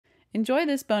Enjoy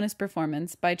this bonus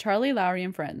performance by Charly Lowry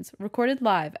and Friends, recorded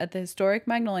live at the historic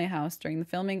Magnolia House during the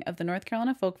filming of the North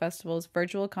Carolina Folk Festival's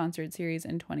virtual concert series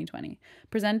in 2020,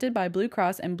 presented by Blue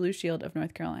Cross and Blue Shield of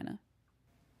North Carolina.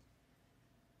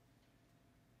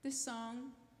 This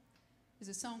song is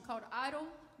a song called Idle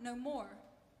No More,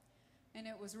 and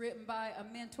it was written by a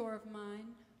mentor of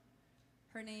mine.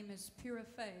 Her name is Pura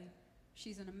Fay.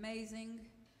 She's an amazing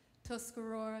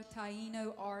Tuscarora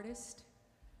Taino artist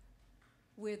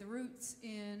with roots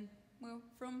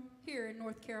from here in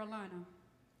North Carolina.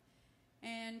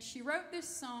 And she wrote this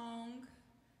song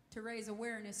to raise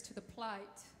awareness to the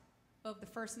plight of the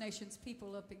First Nations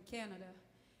people up in Canada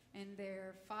and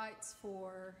their fights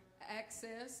for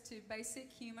access to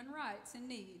basic human rights and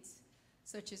needs,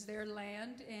 such as their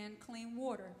land and clean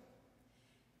water.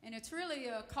 And it's really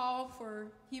a call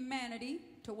for humanity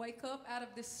to wake up out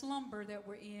of this slumber that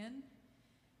we're in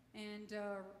and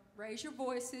raise your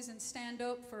voices and stand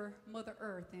up for Mother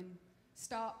Earth and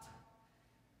stop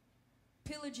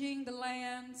pillaging the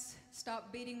lands,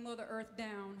 stop beating Mother Earth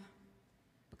down,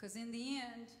 because in the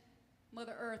end,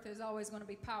 Mother Earth is always going to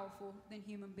be powerful than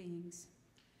human beings.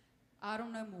 I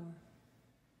don't know more.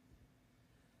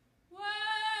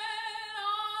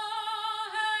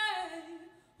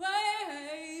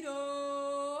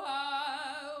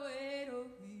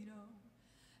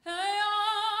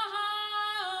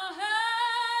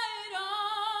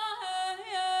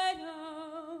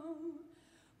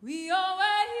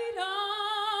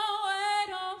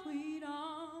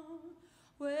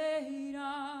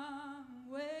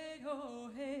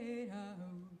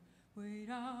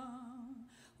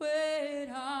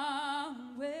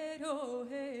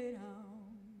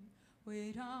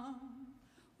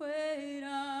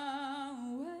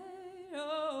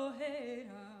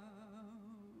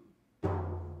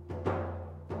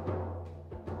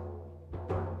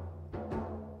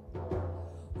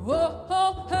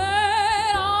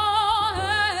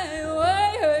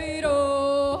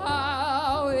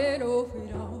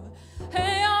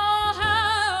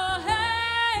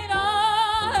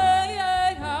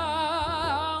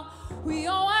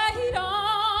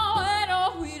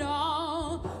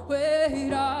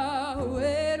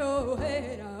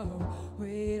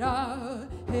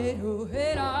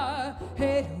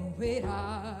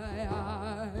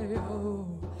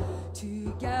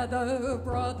 Together,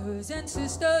 brothers and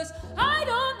sisters, I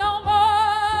don't know more.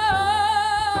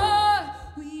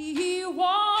 We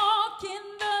walk in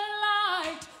the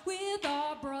light with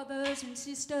our brothers and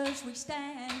sisters. We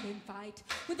stand and fight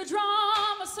with a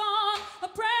drum, a song, a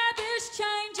prayer, this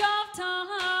change of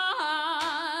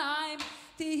time.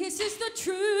 This is the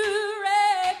true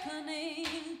reckoning,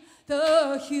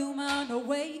 the human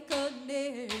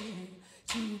awakening.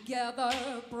 Together,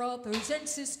 brothers and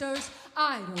sisters,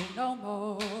 I don't know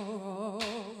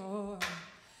more.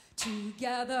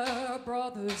 Together,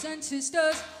 brothers and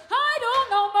sisters, I don't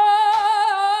know more.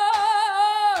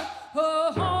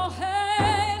 Oh, oh,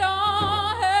 hey,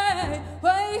 oh, hey,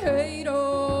 hey, hey,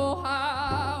 oh,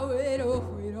 how, hey, oh,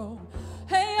 hey, oh,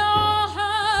 hey, oh,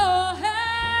 how,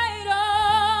 hey,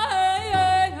 oh, hey,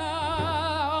 hey,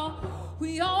 oh,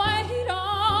 we all wait,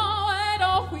 oh, wait,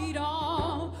 oh, we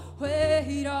don't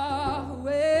wait, oh,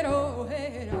 wait, oh,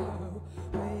 hey, oh,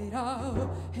 wait, oh,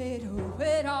 hey, oh,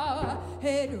 wait, oh,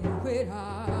 hey, oh, wait,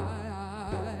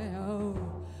 oh.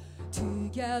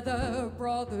 Together,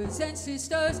 brothers and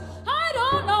sisters, I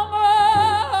don't know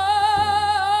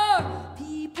more.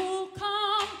 People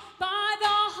come by the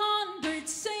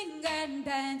hundreds, sing and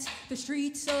dance the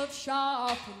streets of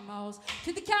shopping malls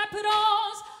to the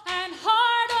capitals and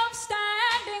heart of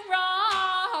Standing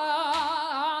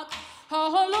Rock.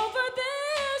 All over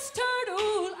this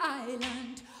turtle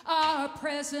island, our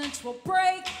presence will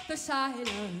break the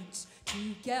silence.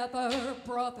 Together,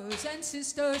 brothers and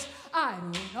sisters, I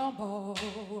don't know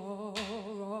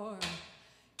more.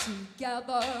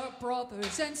 Together,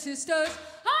 brothers and sisters,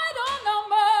 I don't know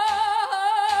more.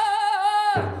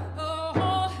 Oh,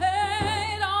 oh,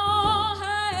 hey, oh,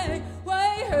 hey,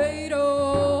 wait, hey,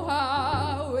 oh,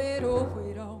 how, wait, oh,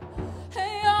 wait, oh,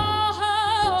 hey, oh,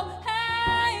 how,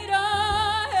 hey,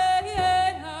 oh, hey,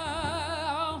 hey,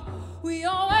 oh, we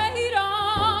all wait,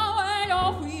 oh, wait,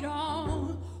 oh, we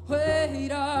don't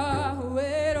wait, oh,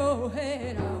 wait, oh,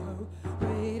 hey, oh,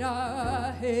 wait,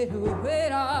 oh, hey, oh,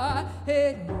 wait, oh,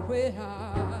 hey, oh, wait, oh.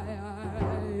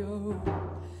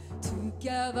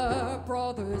 Together,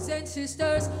 brothers and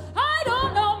sisters, I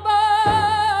don't know